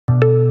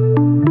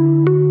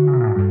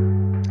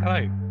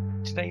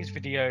Today's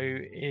video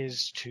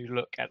is to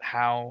look at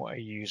how a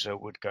user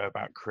would go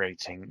about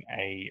creating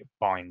a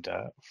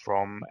binder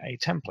from a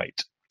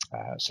template.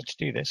 So to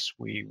do this,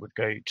 we would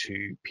go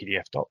to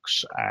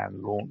pdfDocs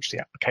and launch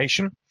the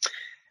application.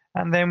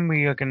 And then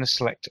we are going to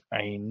select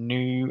a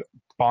new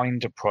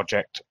binder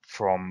project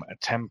from a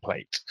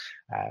template.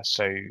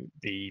 So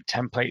the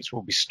templates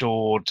will be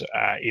stored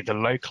either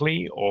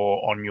locally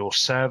or on your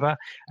server,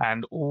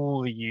 and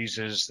all the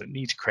users that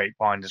need to create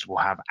binders will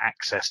have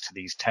access to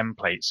these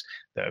templates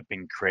that have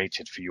been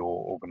created for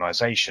your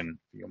organization,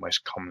 for your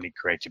most commonly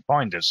created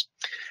binders.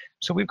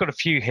 So we've got a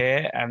few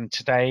here, and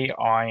today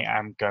I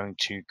am going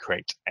to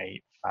create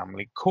a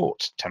family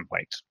court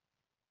template.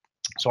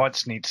 So I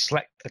just need to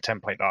select the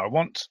template that I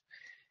want,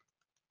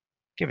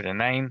 give it a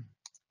name,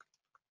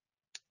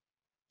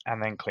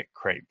 and then click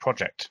Create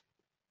Project.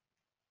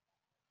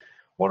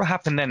 What will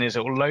happen then is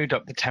it will load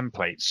up the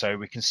template. So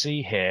we can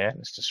see here,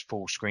 let's just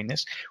full screen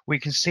this. We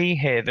can see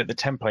here that the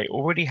template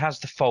already has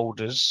the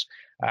folders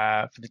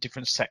for the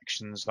different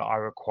sections that I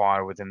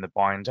require within the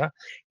binder.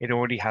 It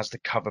already has the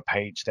cover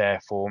page there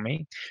for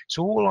me.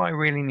 So all I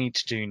really need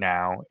to do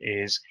now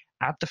is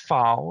add the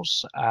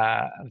files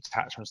and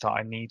attachments that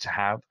I need to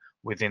have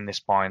within this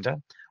binder.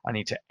 I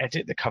need to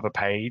edit the cover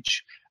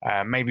page,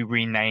 maybe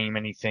rename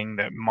anything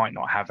that might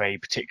not have a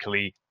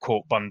particularly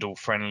court bundle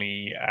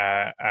friendly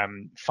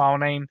file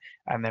name,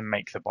 and then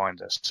make the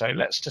binder. So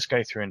let's just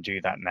go through and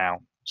do that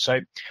now.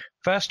 So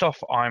first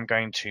off, I'm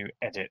going to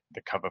edit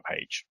the cover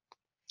page.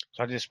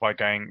 So I do this by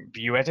going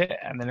View Edit,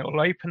 and then it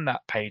will open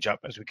that page up.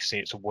 As we can see,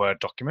 it's a Word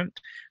document.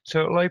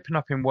 So it will open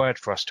up in Word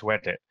for us to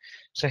edit.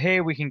 So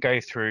here we can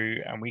go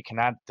through and we can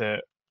add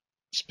the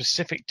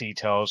specific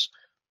details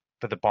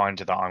for the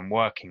binder that I'm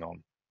working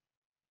on.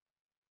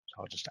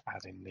 So I'll just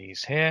add in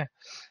these here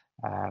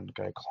and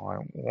go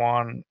client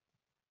 1.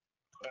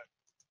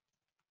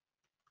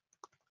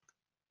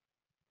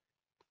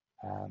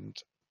 And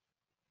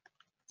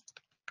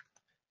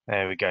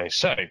there we go.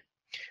 So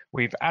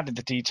we've added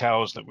the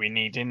details that we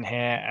need in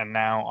here, and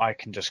now I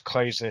can just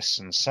close this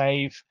and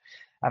save,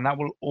 and that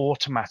will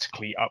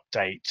automatically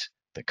update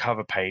the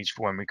cover page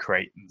for when we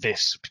create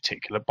this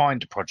particular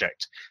binder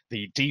project.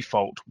 The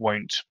default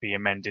won't be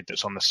amended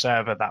that's on the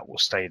server, that will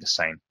stay the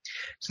same.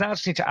 So now I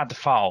just need to add the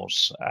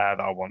files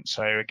that I want.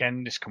 So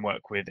again, this can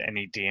work with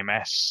any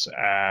DMS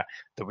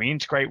that we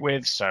integrate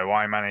with, so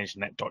iManage,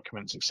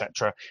 NetDocuments,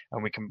 etc.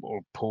 And we can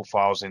pull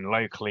files in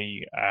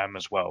locally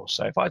as well.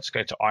 So if I just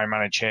go to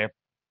iManage here,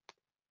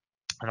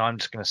 and I'm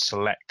just going to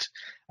select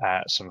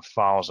some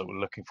files that we're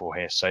looking for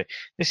here. So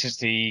this is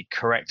the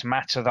correct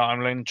matter that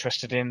I'm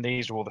interested in.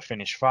 These are all the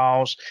finished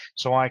files.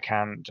 So I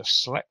can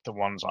just select the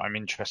ones I'm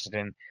interested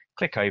in,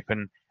 click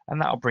open,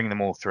 and that'll bring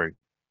them all through.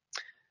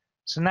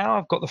 So now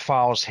I've got the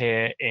files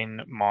here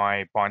in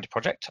my binder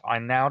project. I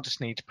now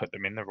just need to put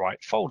them in the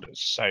right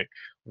folders. So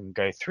we can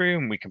go through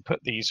and we can put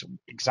these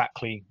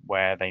exactly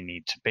where they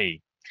need to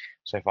be.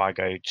 So if I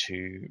go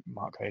to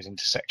mark those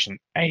into section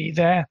A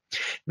there.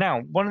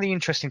 Now, one of the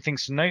interesting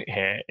things to note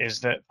here is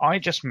that I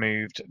just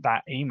moved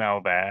that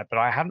email there, but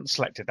I hadn't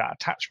selected that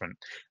attachment.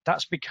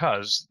 That's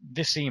because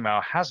this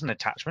email has an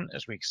attachment,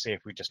 as we can see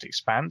if we just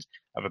expand,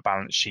 of a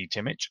balance sheet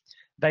image.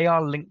 They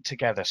are linked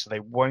together, so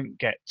they won't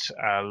get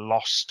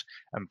lost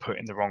and put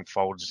in the wrong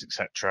folders,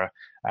 etc.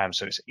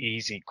 So it's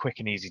easy, quick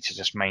and easy to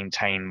just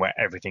maintain where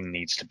everything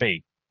needs to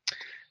be.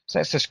 So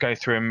let's just go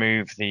through and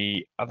move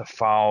the other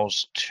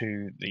files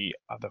to the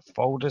other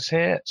folders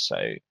here. So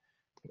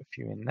put a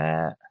few in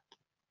there.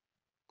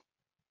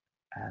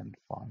 And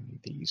finally,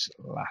 these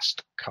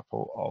last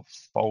couple of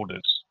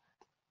folders.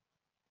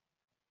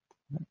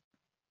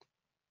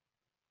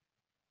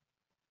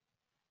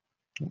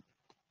 Put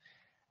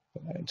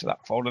that into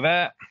that folder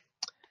there.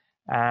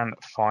 And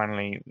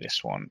finally,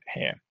 this one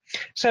here.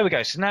 So there we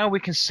go. So now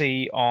we can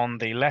see on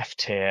the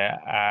left here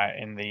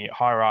in the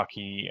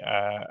hierarchy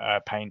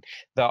pane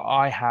that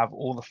I have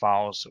all the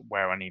files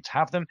where I need to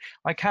have them.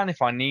 I can,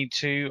 if I need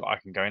to, I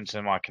can go into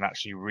them. I can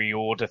actually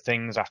reorder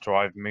things after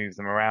I've moved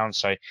them around.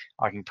 So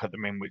I can put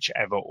them in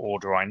whichever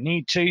order I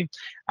need to.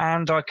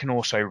 And I can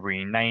also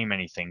rename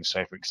anything.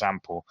 So for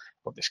example,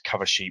 I've got this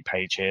cover sheet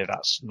page here.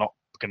 That's not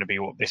going to be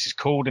what this is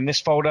called in this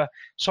folder.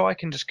 So I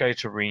can just go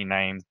to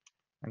rename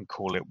and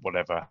call it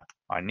whatever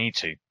I need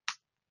to.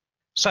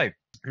 So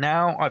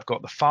now I've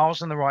got the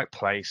files in the right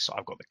place,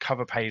 I've got the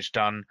cover page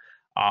done,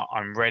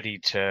 I'm ready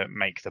to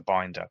make the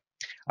binder.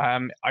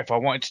 If I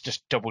wanted to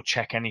just double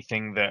check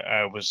anything that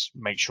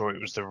make sure it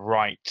was the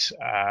right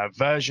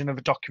version of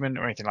a document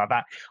or anything like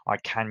that, I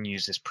can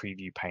use this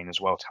preview pane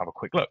as well to have a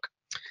quick look.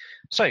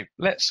 So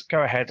let's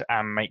go ahead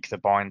and make the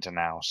binder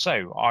now.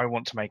 So I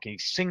want to make a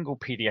single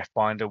PDF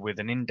binder with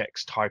an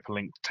indexed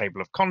hyperlinked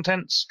table of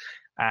contents,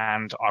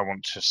 and I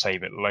want to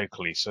save it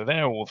locally. So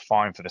they're all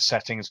fine for the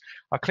settings.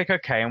 I click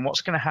OK, and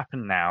what's going to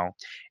happen now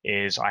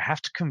is I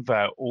have to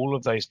convert all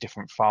of those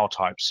different file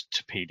types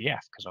to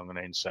PDF because I'm going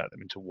to insert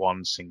them into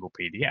one single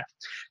PDF.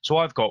 So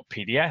I've got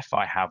PDF,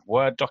 I have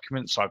Word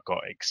documents, I've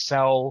got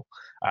Excel,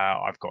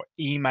 I've got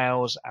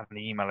emails and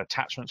the email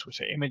attachments,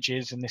 which are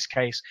images in this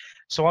case.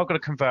 So I've got to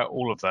convert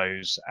all of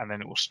those, and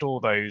then it will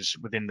store those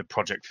within the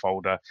project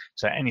folder.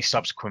 So any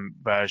subsequent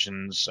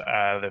versions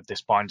of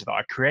this binder that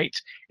I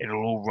create,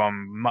 it'll all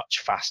run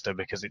much faster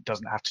because it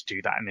doesn't have to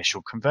do that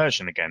initial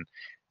conversion again.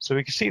 So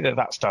we can see that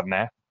that's done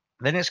there.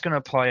 Then it's going to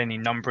apply any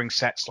numbering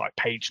sets like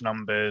page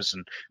numbers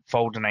and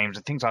folder names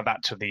and things like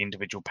that to the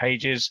individual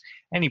pages,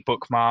 any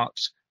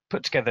bookmarks,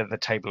 put together the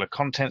table of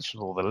contents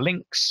with all the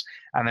links,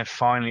 and then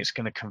finally it's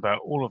going to convert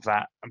all of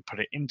that and put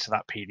it into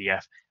that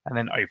PDF and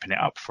then open it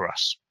up for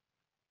us.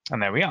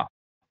 And there we are.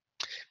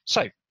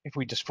 So if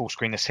we just full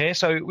screen this here,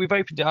 so we've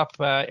opened it up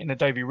in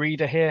Adobe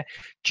Reader here,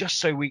 just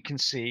so we can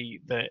see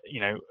that,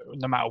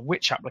 no matter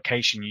which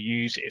application you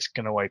use, it's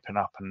going to open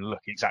up and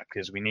look exactly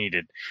as we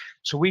needed.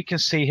 So we can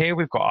see here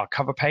we've got our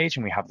cover page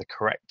and we have the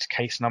correct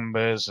case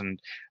numbers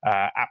and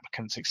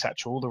applicants, etc.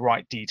 All the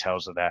right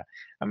details are there.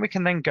 And we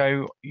can then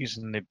go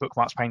using the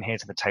bookmarks pane here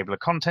to the table of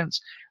contents,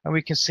 and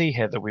we can see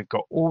here that we've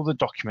got all the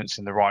documents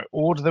in the right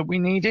order that we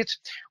needed.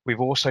 We've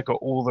also got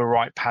all the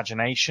right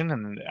pagination,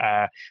 and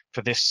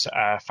for this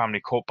Family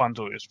Court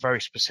bundle, it was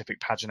very specific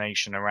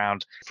pagination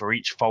around for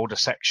each folder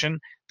section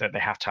that they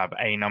have to have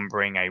A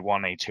numbering, A1,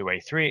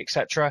 A2, A3,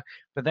 etc.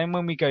 But then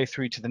when we go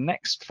through to the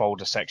next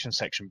folder section,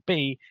 section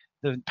B,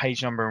 the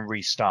page number and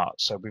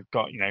restart. So we've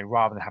got,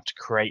 rather than have to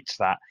create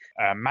that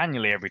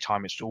manually every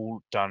time, it's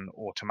all done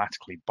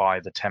automatically by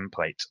the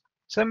template.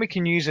 So then we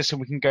can use this and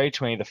we can go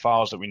to any of the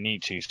files that we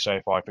need to. So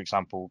if I, for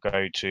example,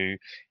 go to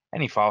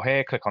any file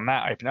here, click on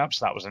that, open it up.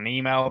 So that was an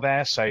email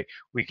there. So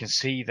we can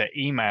see that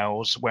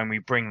emails, when we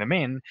bring them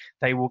in,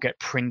 they will get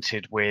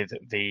printed with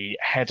the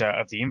header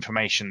of the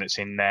information that's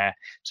in there.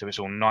 So it's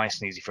all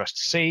nice and easy for us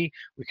to see.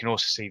 We can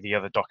also see the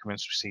other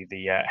documents. We see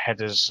the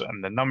headers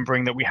and the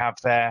numbering that we have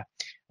there,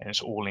 and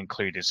it's all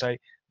included. So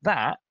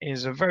that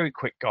is a very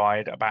quick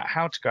guide about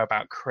how to go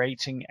about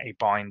creating a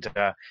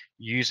binder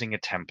using a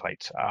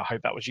template. I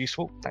hope that was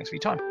useful. Thanks for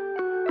your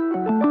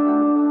time.